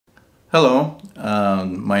Hello,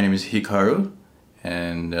 my name is Hikaru,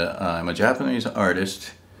 and I'm a Japanese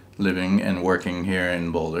artist living and working here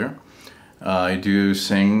in Boulder. I do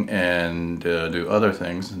sing and do other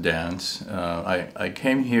things, dance. I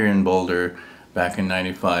came here in Boulder back in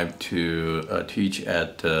 '95 to teach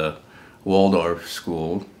at Waldorf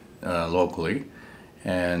School locally,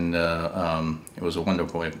 and it was a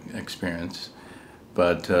wonderful experience.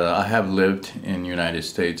 But I have lived in the United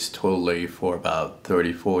States totally for about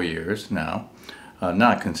 34 years now,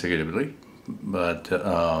 not consecutively, but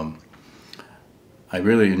I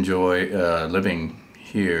really enjoy living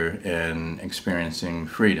here and experiencing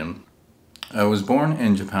freedom. I was born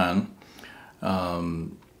in Japan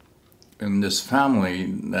in this family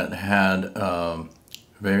that had a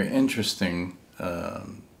very interesting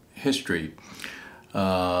history.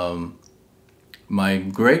 My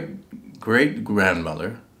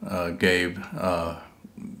great-grandmother gave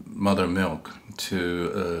mother milk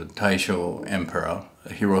to Taisho Emperor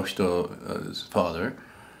Hirohito's father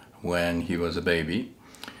when he was a baby.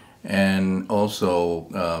 And also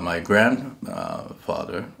my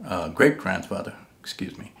grandfather, great-grandfather,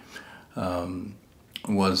 excuse me,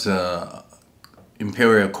 was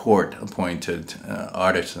imperial court appointed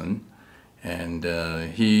artisan, and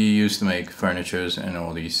he used to make furnitures and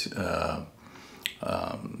all these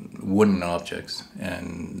wooden objects,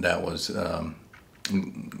 and that was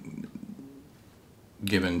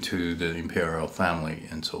given to the imperial family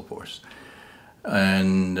and so forth.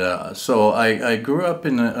 And so I grew up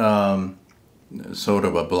in a sort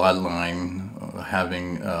of a bloodline,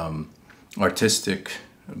 having artistic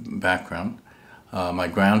background. My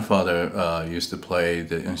grandfather used to play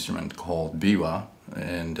the instrument called biwa,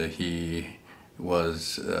 and he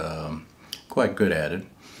was quite good at it.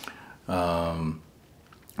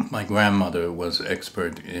 My grandmother was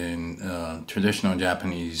expert in traditional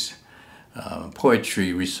Japanese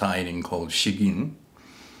poetry reciting called shigin,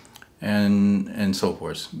 and so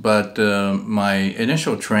forth. But my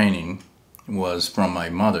initial training was from my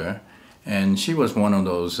mother, and she was one of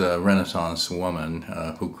those Renaissance women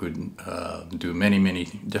who could do many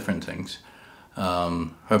different things.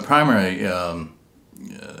 Her primary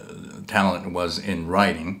talent was in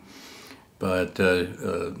writing, but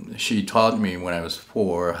she taught me when I was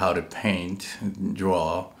 4 how to paint,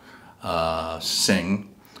 draw, sing,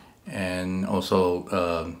 and also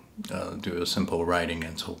do a simple writing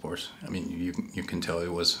and so forth. I mean, you can tell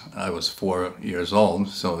I was 4 years old,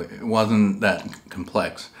 so it wasn't that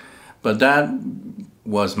complex. But that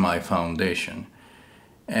was my foundation.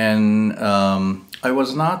 And I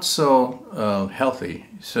was not so healthy,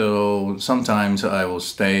 so sometimes I will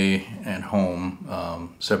stay at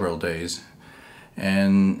home several days.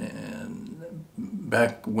 And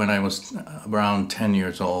back when I was around 10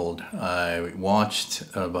 years old, I watched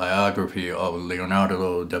a biography of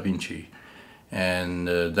Leonardo da Vinci, and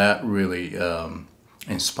that really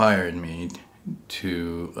inspired me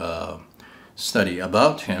to study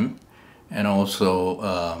about him, and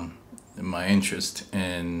also my interest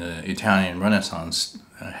in Italian Renaissance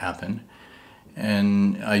happened.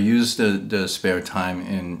 And I used the spare time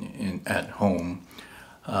at home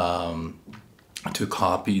to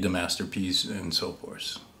copy the masterpiece and so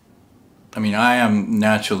forth. I mean, I am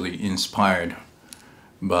naturally inspired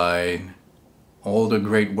by all the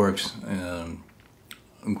great works,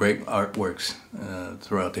 great artworks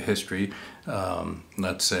throughout the history.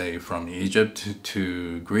 Let's say from Egypt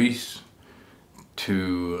to Greece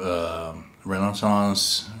to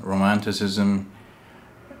Renaissance, Romanticism.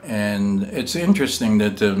 And it's interesting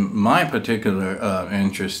that my particular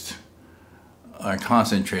interest are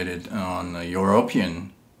concentrated on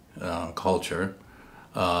European culture,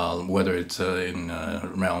 whether it's in the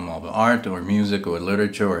realm of art or music or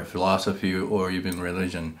literature or philosophy or even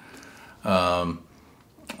religion.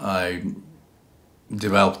 I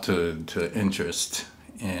developed to interest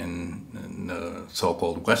in the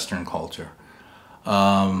so-called Western culture.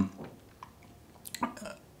 And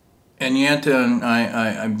yet,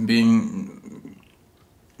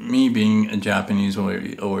 being a Japanese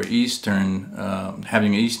or Eastern,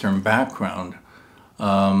 having an Eastern background,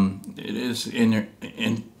 it is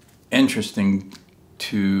interesting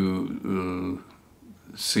to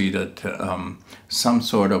see that some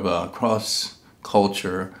sort of a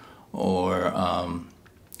cross-culture or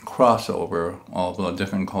crossover of a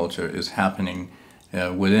different culture is happening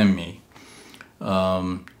within me.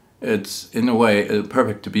 It's, in a way,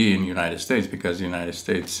 perfect to be in the United States, because the United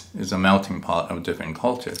States is a melting pot of different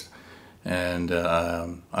cultures. And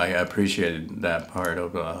I appreciated that part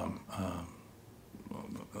of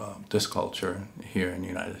this culture here in the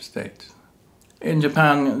United States. In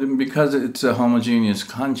Japan, because it's a homogeneous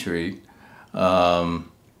country,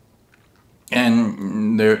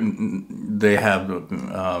 they have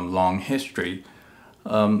a long history.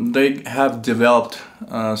 They have developed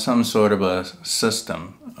some sort of a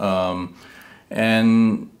system,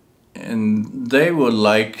 and they would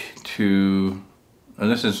like to.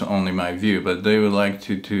 This is only my view, but they would like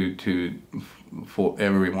to for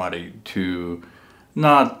everybody to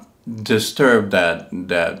not disturb that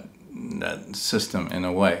system in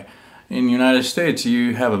a way. In the United States,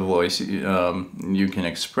 you have a voice. You can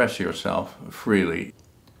express yourself freely.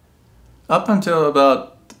 Up until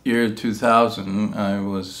about year 2000, I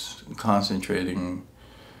was concentrating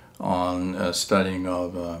on studying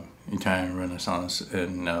of Italian Renaissance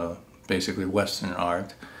and basically Western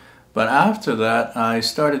art. But after that, I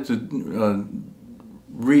started to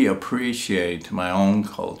reappreciate my own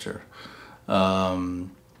culture.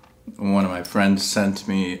 One of my friends sent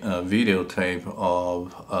me a videotape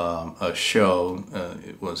of a show.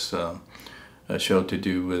 It was a show to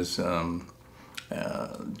do with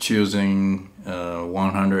choosing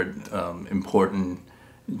 100 important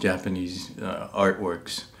Japanese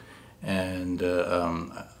artworks, and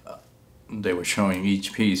they were showing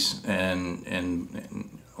each piece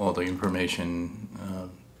and all the information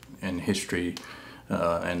and history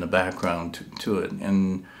and the background to it,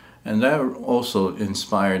 and that also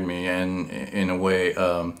inspired me and in a way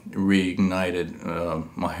reignited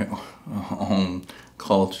my own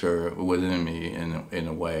culture within me in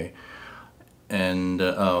a way. And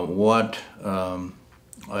what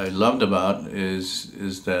I loved about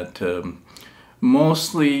is that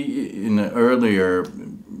mostly in the earlier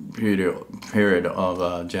period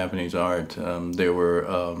of Japanese art, they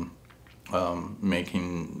were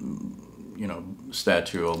making, you know,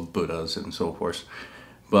 statue of Buddhas and so forth.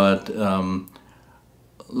 But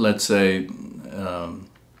let's say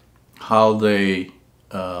how they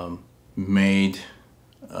made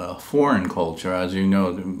foreign culture. As you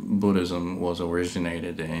know, Buddhism was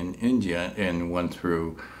originated in India and went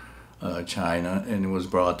through China and was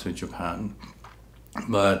brought to Japan.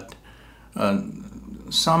 But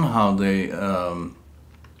somehow they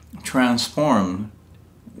transformed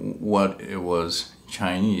what it was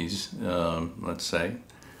Chinese, let's say,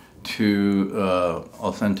 to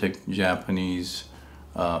authentic Japanese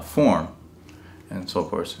form and so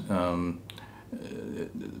forth.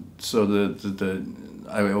 So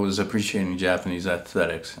I was appreciating Japanese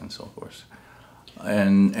aesthetics and so forth,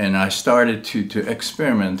 and I started to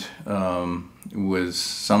experiment with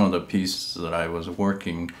some of the pieces that I was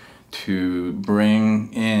working to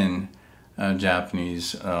bring in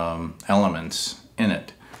Japanese elements in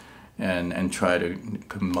it, and try to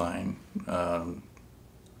combine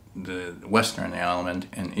the Western element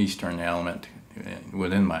and Eastern element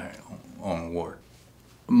within my own work.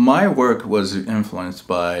 My work was influenced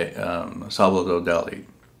by Salvador Dali.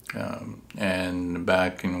 And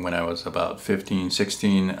back when I was about 15,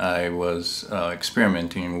 16, I was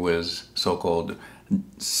experimenting with so-called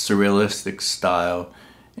surrealistic style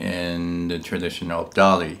in the tradition of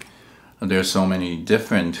Dali. There's so many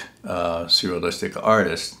different surrealistic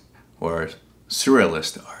artists or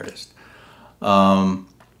surrealist artists.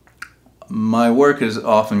 My work is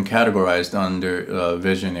often categorized under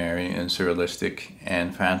visionary and surrealistic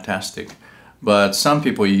and fantastic, but some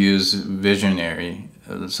people use visionary,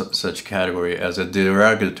 such category, as a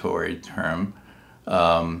derogatory term.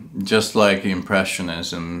 Just like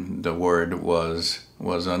Impressionism, the word was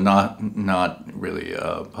a not really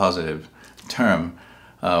a positive term.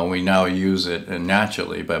 We now use it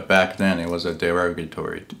naturally, but back then it was a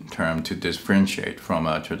derogatory term to differentiate from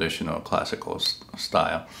a traditional classical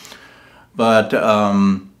style. But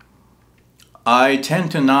I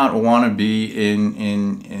tend to not want to be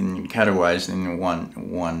in categorized in one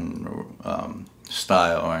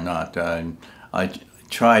style or not. I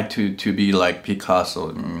try to be like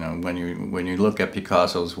Picasso. You know, when you look at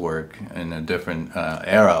Picasso's work in a different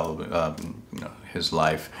era of his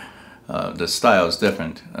life, the style is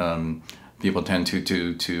different. People tend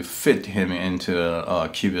to fit him into a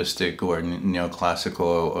cubistic or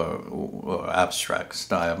neoclassical or abstract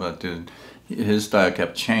style, but his style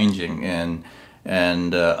kept changing, and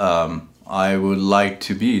I would like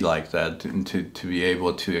to be like that, to be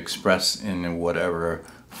able to express in whatever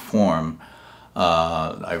form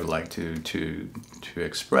I would like to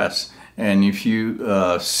express. And if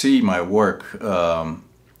you see my work,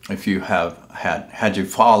 if you had you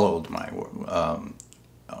followed my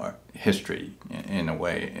art history in a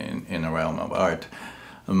way in the realm of art,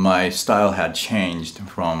 my style had changed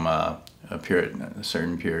from a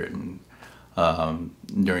certain period.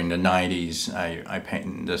 During the 90s, I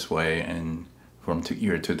painted this way, and from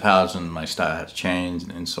year 2000, my style has changed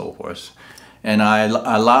and so forth. And I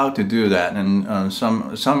allowed to do that, and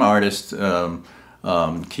some artists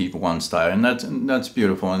keep one style, and that's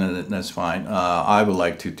beautiful, and that's fine. I would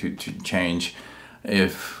like to change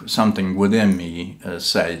if something within me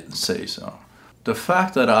say so. The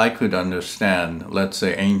fact that I could understand, let's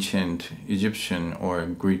say, ancient Egyptian or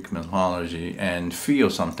Greek mythology and feel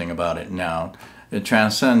something about it now, it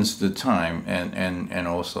transcends the time and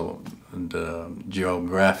also the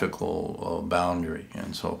geographical boundary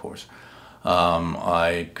and so forth.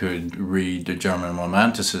 I could read the German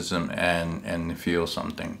Romanticism and feel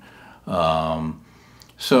something.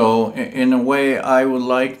 So in a way, I would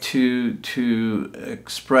like to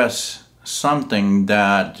express something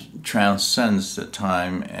that transcends the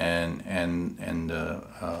time and the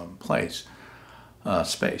place,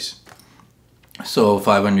 space. So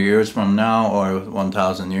 500 years from now, or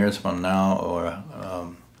 1,000 years from now, or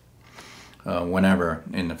whenever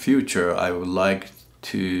in the future, I would like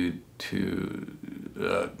to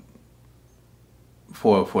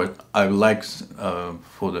I would like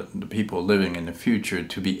for the people living in the future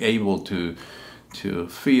to be able to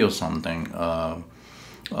feel something,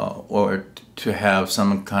 or to have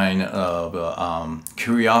some kind of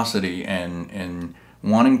curiosity and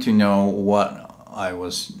wanting to know what I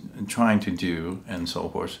was trying to do and so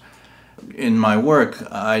forth. In my work,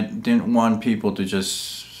 I didn't want people to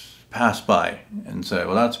just pass by and say,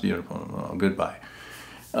 "Well, that's beautiful, well, goodbye."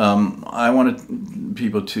 I wanted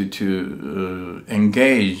people to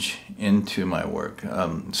engage into my work,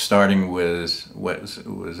 starting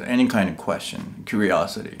with any kind of question,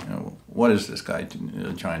 curiosity. You know, what is this guy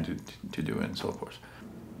trying to do, and so forth.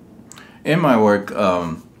 In my work,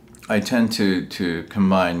 I tend to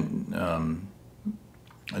combine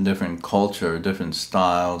a different culture, different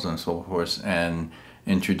styles, and so forth, and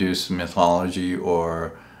introduce mythology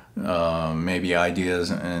or maybe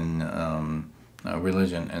ideas in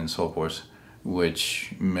religion and so forth,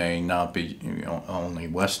 which may not be only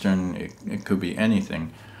Western. It could be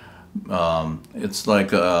anything. It's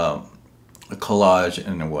like a collage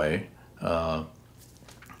in a way,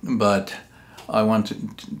 but I want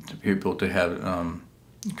people to have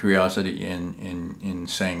curiosity in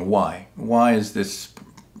saying why. Why is this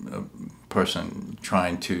person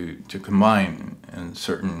trying to combine in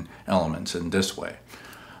certain elements in this way?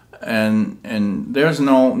 And there's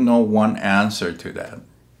no one answer to that.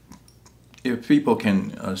 If people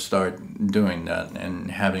can start doing that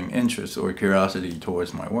and having interest or curiosity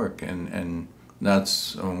towards my work, and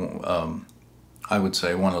that's I would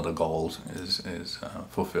say one of the goals is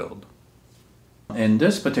fulfilled. In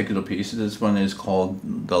this particular piece, this one is called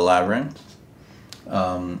The Labyrinth.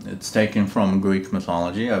 It's taken from Greek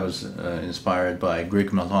mythology. I was inspired by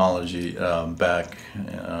Greek mythology back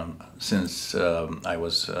since I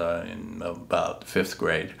was in about 5th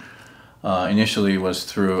grade. Initially it was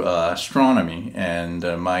through astronomy, and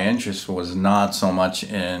my interest was not so much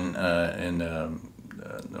in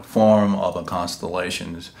the form of a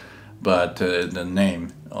constellations, but the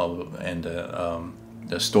name of and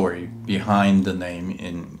the story behind the name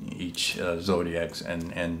in each zodiacs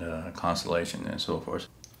and constellation and so forth.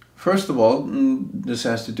 First of all, this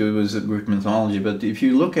has to do with Greek mythology, but if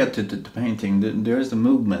you look at the painting, there's the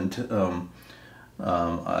movement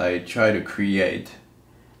I try to create,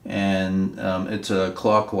 and it's a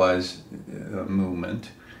clockwise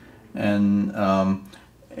movement, and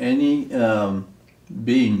any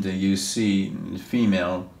being that you see,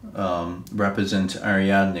 female, represents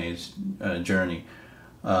Ariadne's journey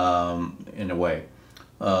in a way.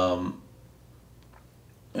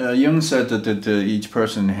 Jung said that each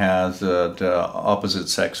person has the opposite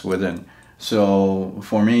sex within. So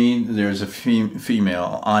for me, there's a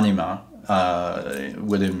female anima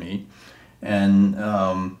within me, and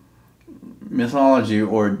mythology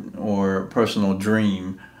or personal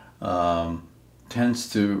dream tends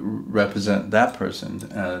to represent that person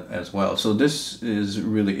as well. So this is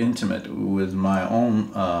really intimate with my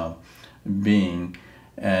own being,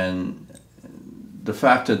 and the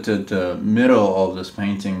fact that at the middle of this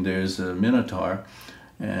painting there's a minotaur,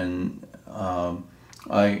 and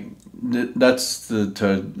that's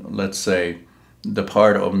let's say the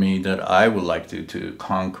part of me that I would like to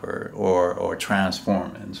conquer or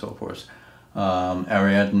transform and so forth.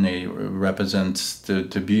 Ariadne represents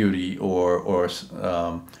the beauty or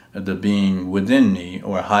the being within me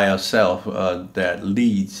or higher self that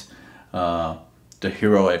leads the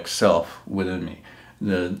heroic self within me.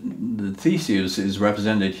 The Theseus is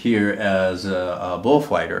represented here as a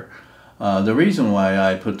bullfighter. The reason why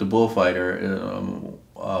I put the bullfighter,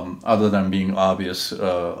 other than being obvious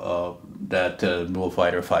that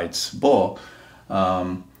bullfighter fights bull,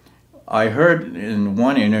 I heard in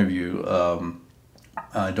one interview,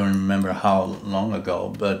 I don't remember how long ago,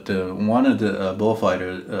 but one of the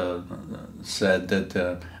bullfighters said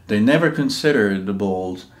that they never considered the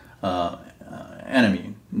bull's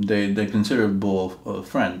enemy. They considered the bull a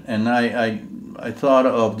friend. And I thought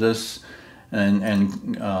of this,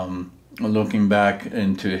 and looking back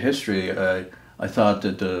into history, I thought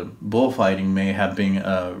that the bullfighting may have been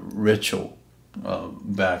a ritual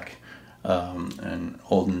back in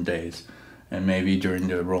olden days, and maybe during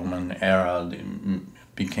the Roman era it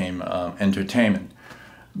became entertainment.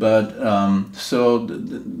 But so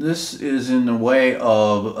this is in the way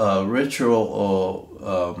of a ritual,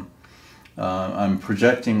 or I'm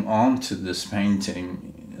projecting onto this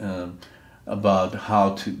painting about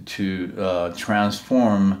how to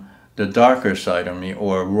transform the darker side of me,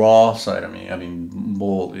 or raw side of me. I mean,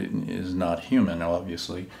 bull is not human,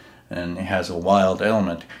 obviously, and it has a wild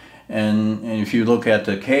element. And if you look at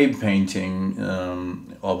the cave painting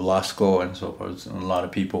of Lascaux and so forth, a lot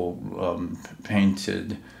of people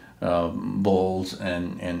painted bulls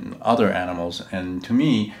and other animals. And to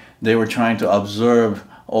me, they were trying to observe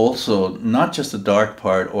also not just the dark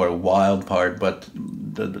part or wild part, but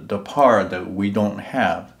the power that we don't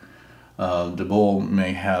have. The bull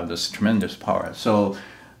may have this tremendous power. So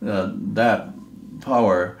that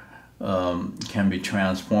power can be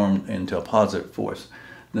transformed into a positive force.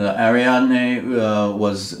 The Ariadne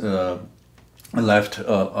was left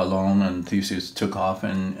alone, and Theseus took off,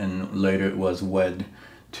 and later was wed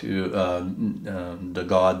to the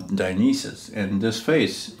god Dionysus. And this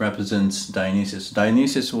face represents Dionysus.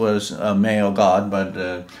 Dionysus was a male god, but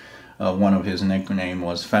one of his nicknames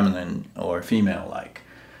was feminine or female-like.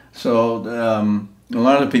 So a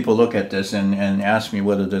lot of people look at this and ask me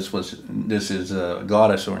whether this is a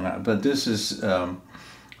goddess or not. But this is a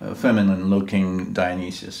feminine-looking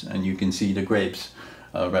Dionysus, and you can see the grapes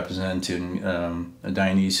representing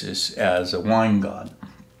Dionysus as a wine god.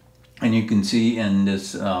 And you can see in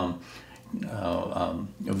this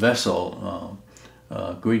vessel,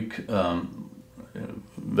 Greek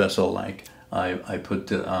vessel-like, I put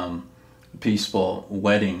the peaceful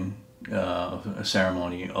wedding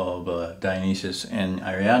ceremony of Dionysus and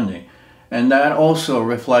Ariadne, and that also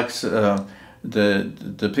reflects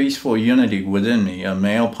the peaceful unity within me, a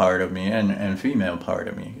male part of me and female part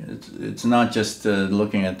of me. It's not just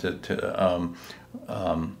looking at the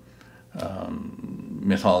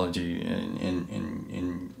mythology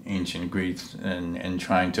in ancient Greece and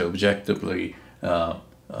trying to objectively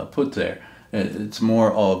put there. It's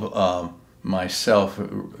more of myself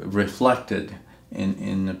reflected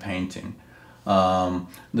in the painting.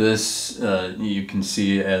 This you can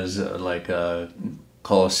see as like a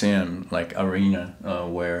Colosseum, like arena,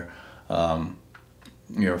 where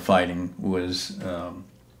you're fighting with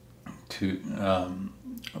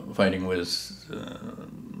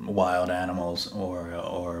wild animals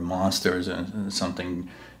or monsters and something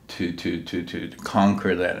to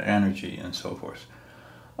conquer that energy and so forth.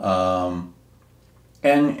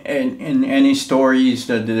 And in any stories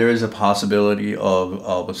that there is a possibility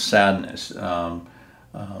of sadness,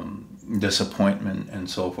 disappointment and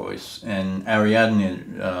so forth. And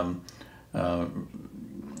Ariadne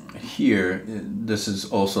here, this is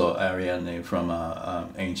also Ariadne from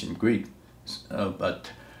ancient Greek,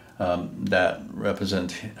 but that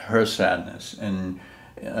represents her sadness. And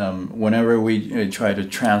whenever we try to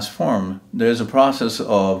transform, there's a process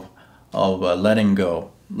of letting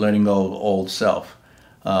go of old self.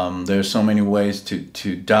 There's so many ways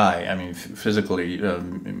to die. I mean, physically,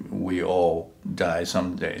 we all die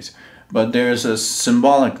some days, but there's a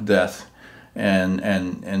symbolic death, and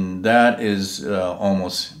that is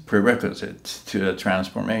almost prerequisite to a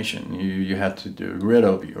transformation. You have to get rid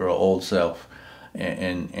of your old self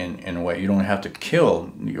in a way. You don't have to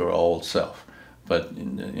kill your old self, but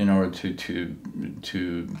in order to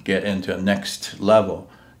get into a next level,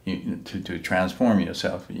 to transform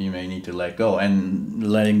yourself, you may need to let go. And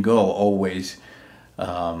letting go always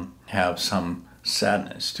have some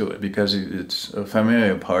sadness to it, because it's a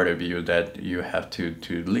familiar part of you that you have to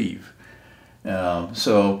leave.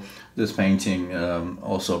 So this painting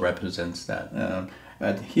also represents that.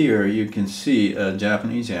 But here you can see a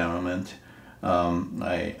Japanese element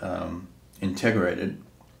I integrated.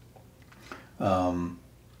 I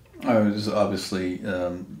was obviously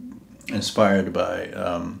inspired by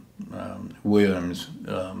Williams'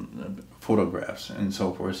 photographs and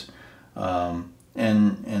so forth,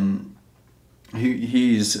 and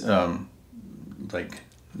he's like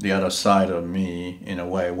the other side of me in a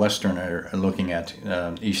way. Westerner looking at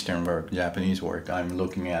Eastern work, Japanese work. I'm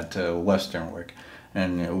looking at Western work,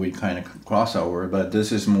 and we kind of cross over. But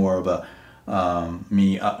this is more of a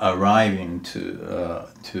me arriving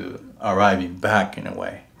arriving back in a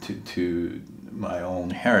way to my own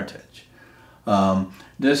heritage.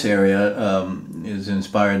 This area is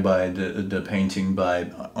inspired by the painting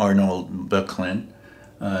by Arnold Böcklin,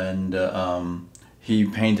 and he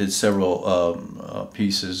painted several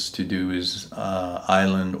pieces to do his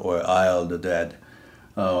Island or Isle of the Dead,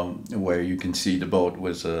 where you can see the boat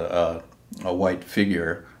with a white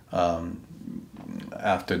figure.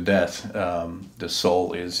 After death, the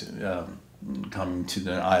soul is coming to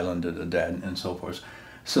the island of the dead and so forth.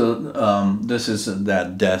 So this is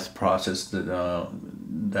that death process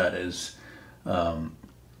that is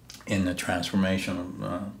in the transformation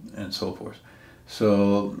and so forth.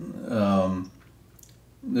 So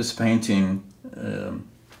this painting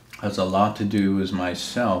has a lot to do with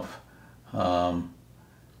myself,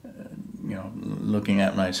 looking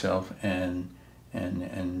at myself and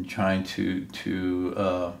trying to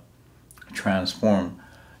transform.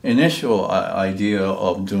 Initial idea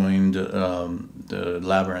of doing the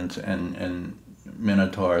Labyrinth and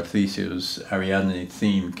Minotaur, Theseus, Ariadne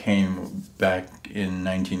theme came back in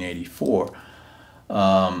 1984,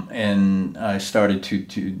 and I started to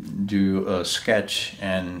do a sketch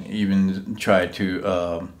and even try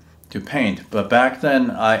to paint. But back then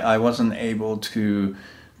I wasn't able to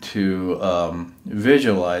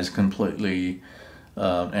visualize completely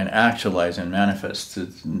and actualize and manifest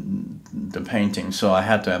the painting, so I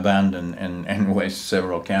had to abandon and waste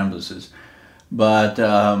several canvases. But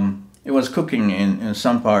it was cooking in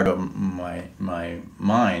some part of my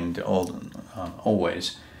mind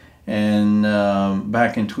always. And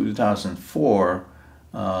back in 2004,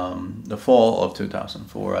 the fall of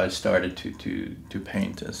 2004, I started to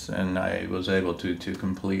paint this, and I was able to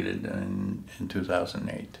complete it in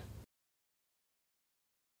 2008.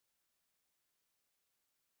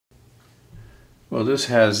 Well, this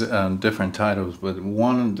has different titles, but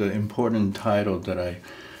one of the important titles that I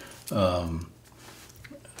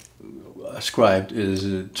ascribed is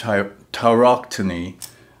tauroctony.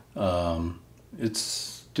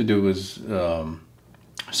 It's to do with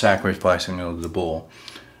sacrificing of the bull.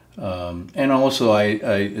 And also I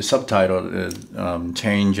subtitled it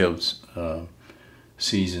change of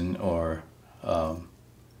season, or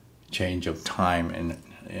change of time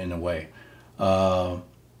in a way.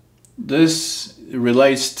 This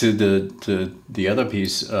relates to the other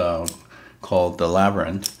piece called The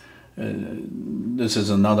Labyrinth. This is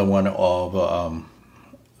another one of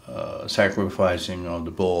sacrificing of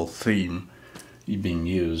the bull theme being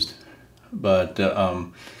used. But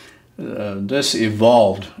this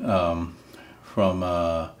evolved from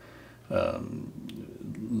a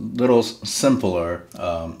little simpler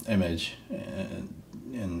image,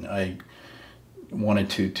 and I wanted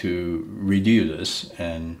to redo this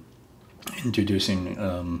and introducing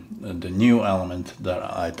the new element that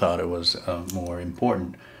I thought it was more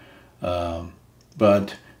important.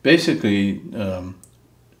 But basically,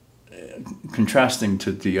 contrasting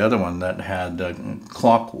to the other one that had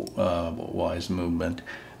clockwise movement,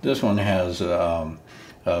 this one has a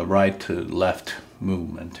right to left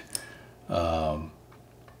movement.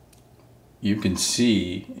 You can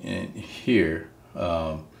see here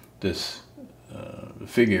this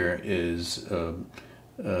figure is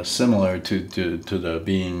similar to the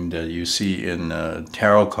being that you see in the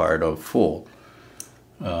tarot card of Fool.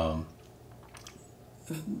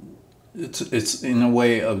 It's in a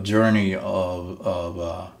way a journey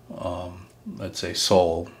of let's say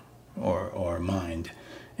soul or mind,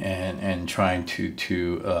 and trying to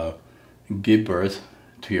give birth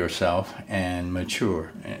to yourself and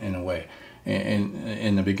mature in a way.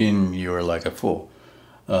 In the beginning, you're like a fool,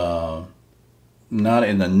 not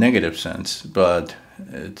in a negative sense, but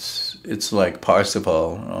it's like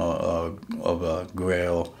Parsifal of a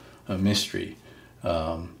Grail, a mystery.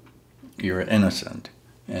 You're innocent,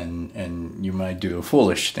 and you might do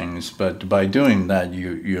foolish things, but by doing that,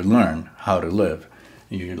 you learn how to live.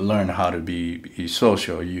 You learn how to be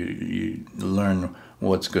social. You learn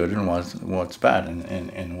what's good and what's bad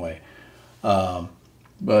in a way.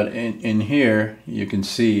 But in here, you can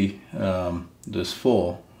see this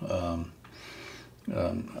fool,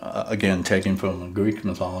 again taken from Greek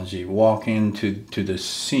mythology, walk into this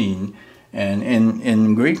scene. And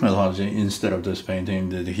in Greek mythology, instead of this painting,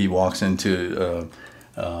 that he walks into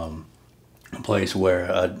a place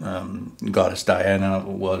where goddess Diana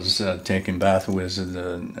was taking bath with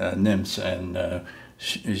the nymphs, and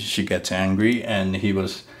she gets angry, and he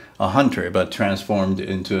was a hunter but transformed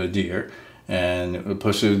into a deer and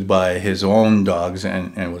pursued by his own dogs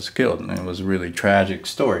and was killed. And it was a really tragic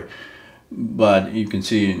story. But you can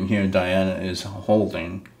see in here Diana is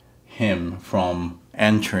holding him from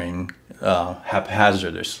entering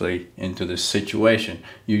haphazardly into this situation.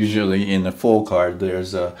 Usually in the Fool card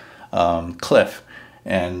there's a cliff,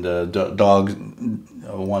 and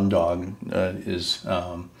one dog is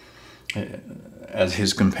as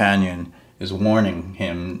his companion is warning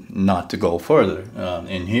him not to go further.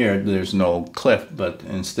 In here, there's no cliff, but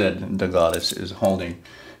instead the goddess is holding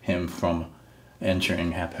him from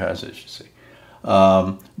entering haphazard, you see.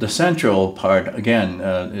 The central part, again,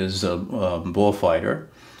 is a bullfighter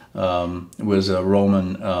with a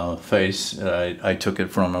Roman face. I took it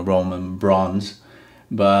from a Roman bronze,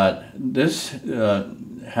 but this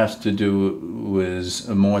has to do with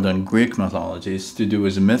more than Greek mythology. It's to do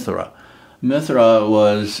with Mithra. Mithra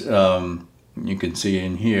was, you can see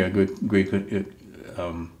in here, Greek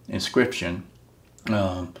inscription,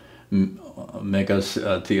 Megas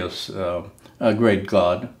Theos, a great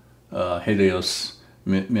god, Helios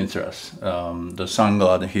Mithras. The sun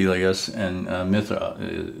god Helios, and Mithra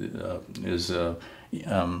is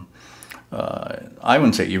I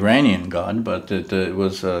wouldn't say Iranian god, but it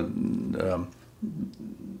was the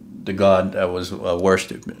god that was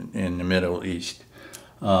worshipped in the Middle East.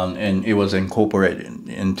 And it was incorporated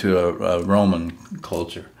into a Roman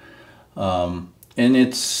culture. In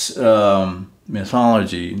its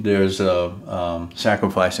mythology, there's a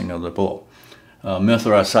sacrificing of the bull.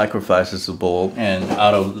 Mithra sacrifices the bull, and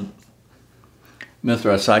out of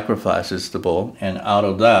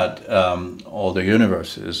that, all the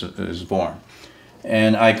universe is born.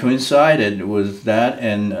 And I coincided with that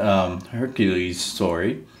and Hercules'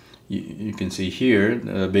 story. You can see here,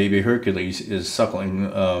 baby Hercules is suckling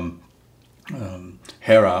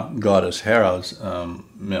Hera, goddess Hera's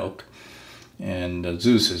milk, and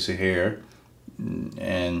Zeus is here,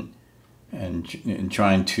 and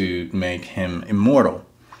trying to make him immortal.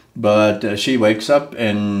 But she wakes up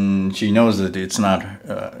and she knows that it's not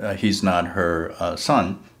he's not her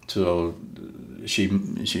son, so she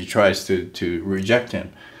tries to reject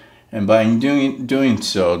him, and by doing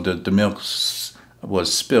so, the milk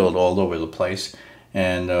was spilled all over the place,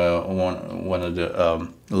 and one of the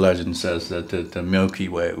legends says that the Milky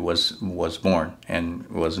Way was born and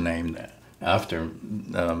was named after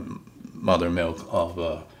Mother Milk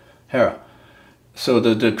of Hera. So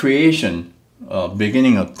the creation,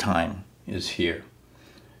 beginning of time, is here,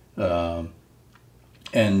 and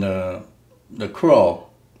the crow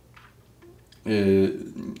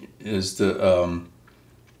is the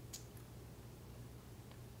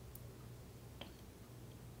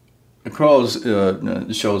crows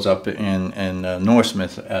shows up in Norse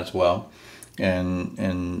myth as well,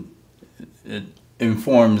 and it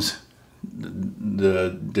informs the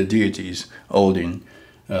deities, Odin,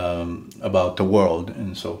 about the world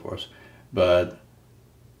and so forth. But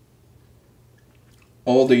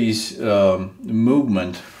all these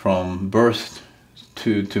movement from birth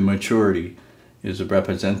to maturity is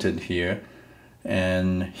represented here,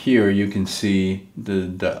 and here you can see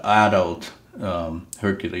the adult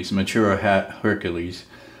Hercules, mature Hercules,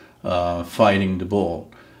 fighting the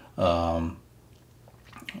bull. One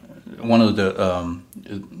of the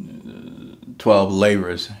 12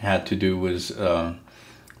 labors had to do with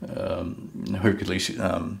Hercules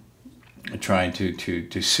trying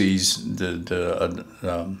to seize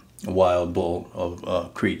the wild bull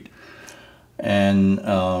of Crete. And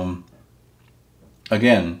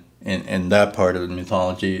again, in that part of the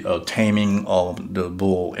mythology, taming of the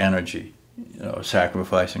bull energy,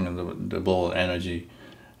 sacrificing of the bull energy,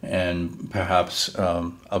 and perhaps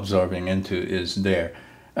absorbing into is there.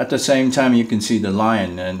 At the same time, you can see the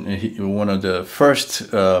lion, and one of the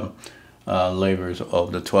first labors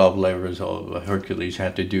of the 12 labors of Hercules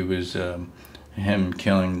had to do with him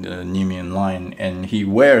killing the Nemean lion, and he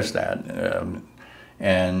wears that,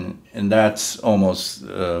 and that's almost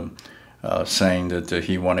saying that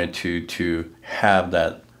he wanted to have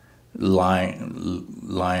that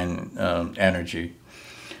lion energy,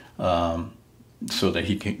 so that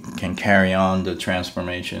he can carry on the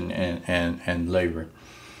transformation and labor.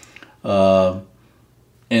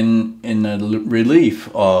 In the relief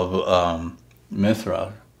of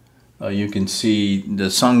Mithra, you can see the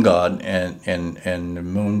sun god and the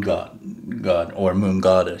moon god or moon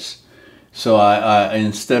goddess. So I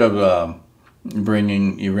instead of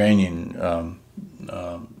bringing Iranian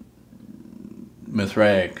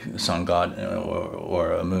Mithraic sun god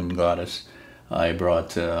or a moon goddess, I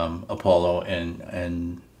brought Apollo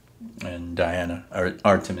and Diana,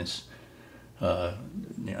 Artemis.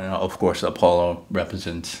 Of course, Apollo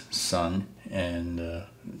represents sun, and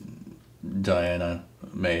Diana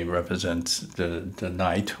may represent the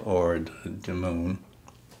night or the moon.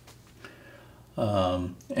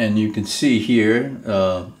 And you can see here,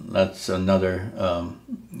 that's another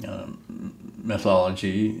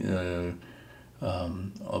mythology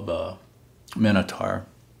of a Minotaur.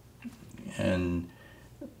 And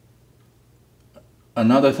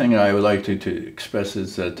another thing I would like to express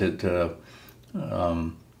is that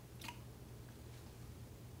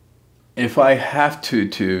if I have to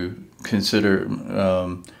consider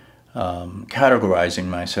categorizing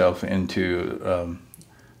myself into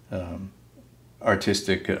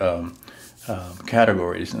artistic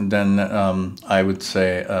categories, and then I would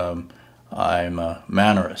say I'm a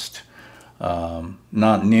mannerist,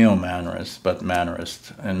 not neo-mannerist, but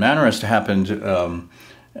mannerist. And mannerist happened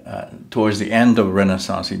towards the end of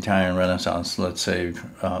Renaissance, Italian Renaissance, let's say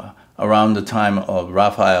around the time of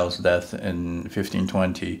Raphael's death in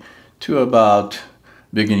 1520 to about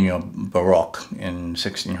beginning of Baroque in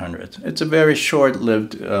 1600. It's a very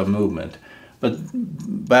short-lived movement, but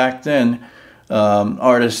back then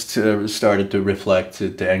artists started to reflect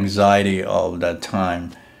the anxiety of that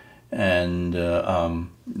time, and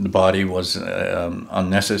the body was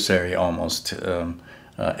unnecessary, almost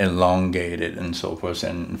elongated and so forth,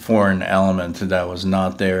 and foreign element that was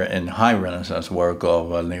not there in high Renaissance work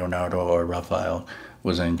of Leonardo or Raphael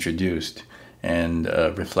was introduced, and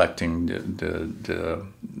reflecting the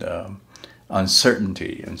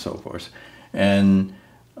uncertainty and so forth. And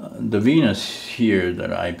the Venus here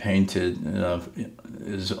that I painted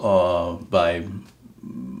is by,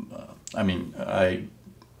 I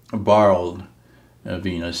borrowed a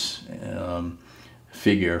Venus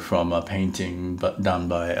figure from a painting done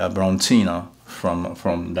by Bronzino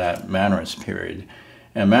from that Mannerist period.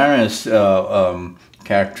 And Mannerist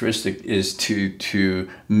characteristic is to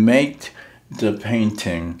make the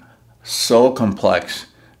painting so complex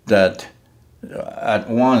that at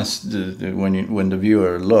once when the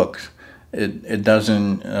viewer looks, it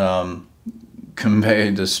doesn't convey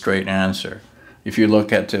the straight answer. If you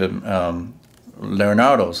look at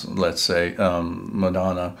Leonardo's, let's say,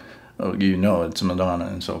 Madonna, you know it's Madonna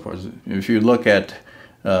and so forth. If you look at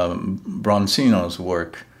Bronzino's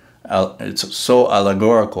work, it's so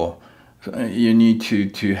allegorical. You need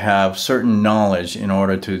to have certain knowledge in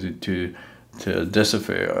order to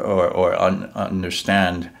decipher or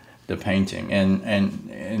understand the painting. And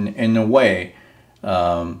in a way,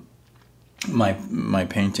 my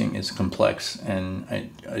painting is complex,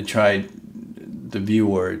 and I tried the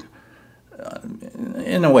viewer,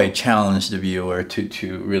 in a way, challenge the viewer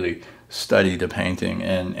to really study the painting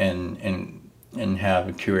and have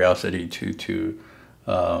a curiosity to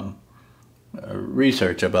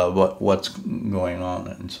research about what's going on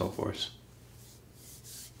and so forth.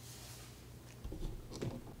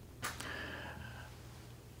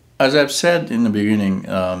 As I've said in the beginning,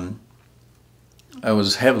 I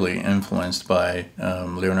was heavily influenced by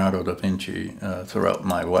Leonardo da Vinci throughout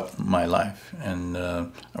my life, and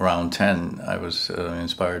around 10 I was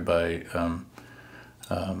inspired by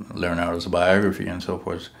Leonardo's biography and so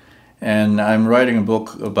forth. And I'm writing a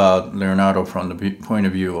book about Leonardo from the point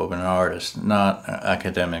of view of an artist, not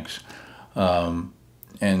academics, and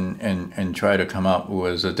try to come up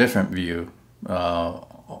with a different view of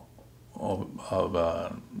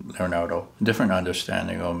Leonardo, different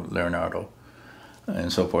understanding of Leonardo,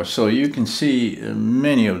 and so forth. So you can see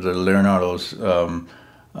many of the Leonardo's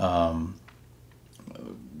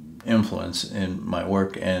influence in my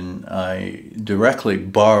work, and I directly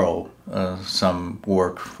borrow some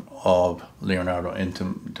work of Leonardo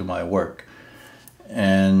into my work,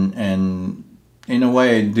 and in a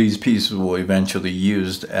way these pieces will eventually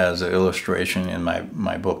used as an illustration in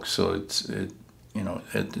my book, so it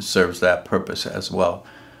serves that purpose as well.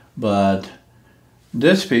 But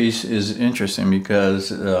this piece is interesting because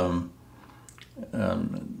the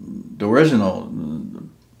original,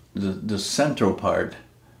 the central part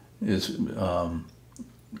is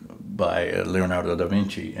by Leonardo da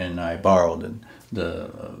Vinci, and I borrowed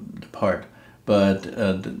the part. But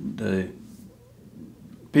the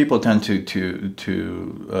people tend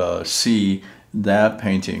to see that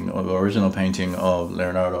painting, or the original painting of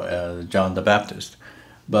Leonardo, as John the Baptist.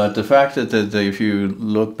 But the fact that if you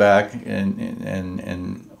look back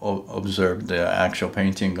and observe the actual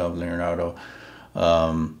painting of Leonardo,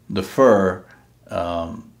 the fur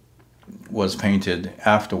was painted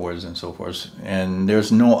afterwards and so forth, and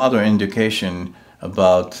there's no other indication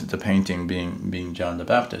about the painting being John the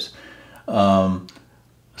Baptist. So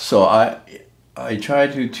I try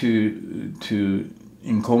to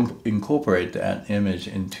incorporate that image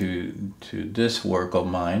into this work of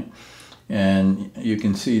mine, and you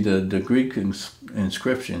can see the Greek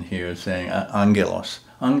inscription here saying angelos.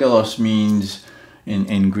 Angelos means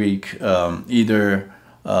in Greek either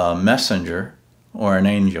a messenger or an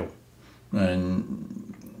angel,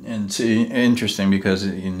 and it's interesting because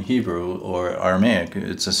in Hebrew or Aramaic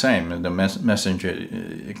it's the same. The messenger,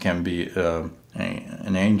 it can be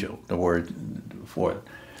an angel, the word for it.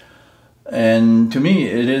 And to me,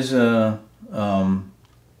 it is an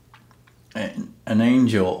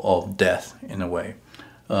angel of death in a way.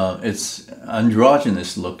 It's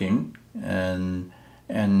androgynous looking, and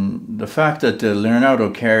the fact that Leonardo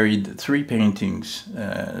carried 3 paintings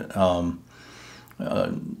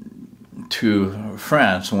to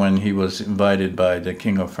France when he was invited by the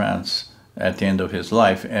King of France at the end of his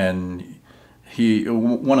life, and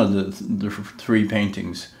one of the 3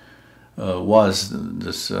 paintings was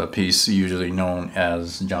this piece usually known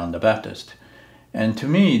as John the Baptist. And to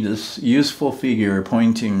me, this useful figure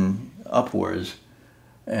pointing upwards,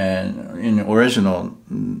 and in the original,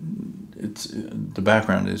 the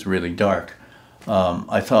background is really dark.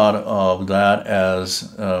 I thought of that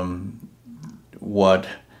as what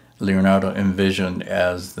Leonardo envisioned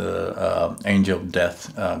as the angel of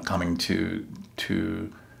death coming to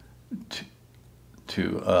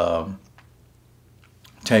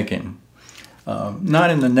take him.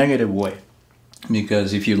 Not in a negative way,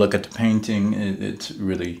 because if you look at the painting, it's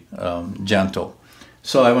really gentle.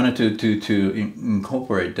 So I wanted to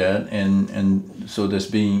incorporate that, and so this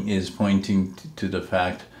being is pointing to the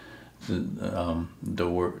fact that the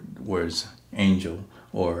words angel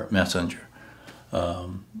or messenger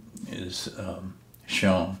is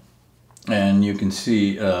shown. And you can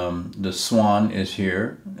see the swan is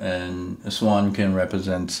here, and a swan can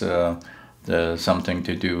represent something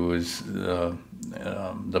to do with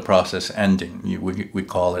the process ending. We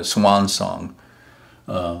call it swan song.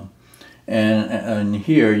 And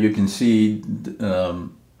here you can see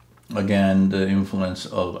again the influence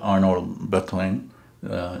of Arnold Böcklin,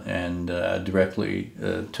 and directly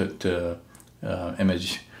took the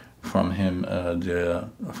image from him,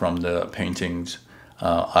 from the paintings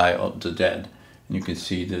Eye of the Dead. And you can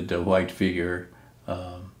see the white figure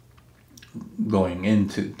going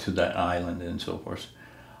into that island and so forth.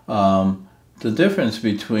 The difference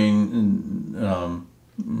between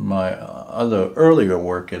my other earlier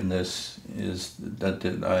work in this is that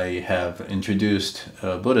I have introduced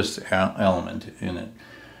a Buddhist element in it.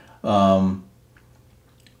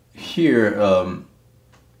 Here,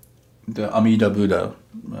 the Amida Buddha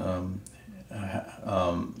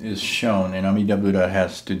is shown, and Amida Buddha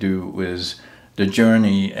has to do with the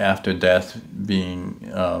journey after death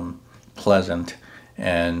being pleasant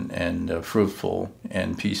and fruitful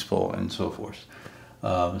and peaceful and so forth.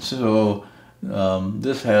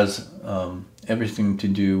 This has everything to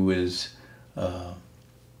do with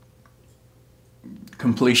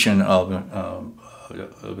completion of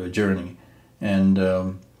a journey. And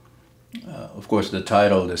of course the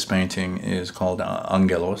title of this painting is called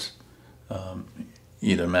Angelos,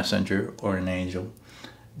 either messenger or an angel.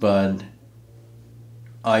 But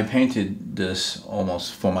I painted this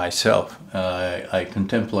almost for myself. I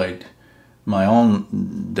contemplate my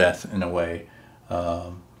own death in a way,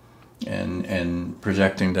 and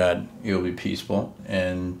projecting that it'll be peaceful.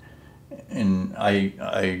 And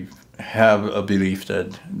I have a belief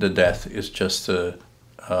that the death is just a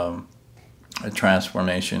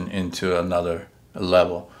transformation into another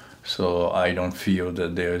level. So I don't feel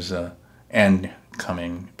that there's an end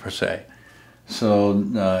coming per se.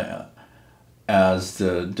 So as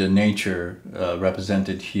the nature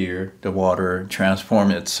represented here, the water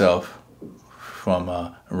transforms itself from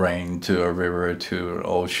a rain to a river to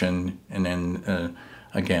ocean, and then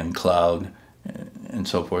again cloud and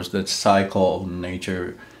so forth. That cycle of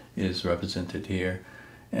nature is represented here,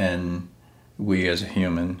 and we as a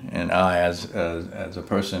human, and I as a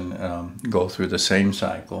person, go through the same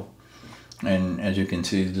cycle. And as you can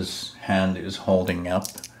see, this hand is holding up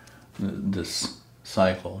this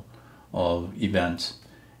cycle of events,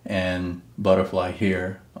 and butterfly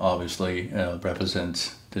here obviously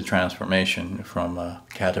represents the transformation from a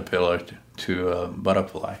caterpillar to a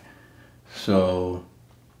butterfly. So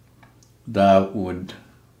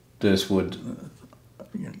this would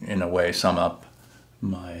in a way sum up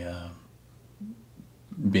my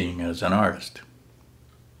being as an artist.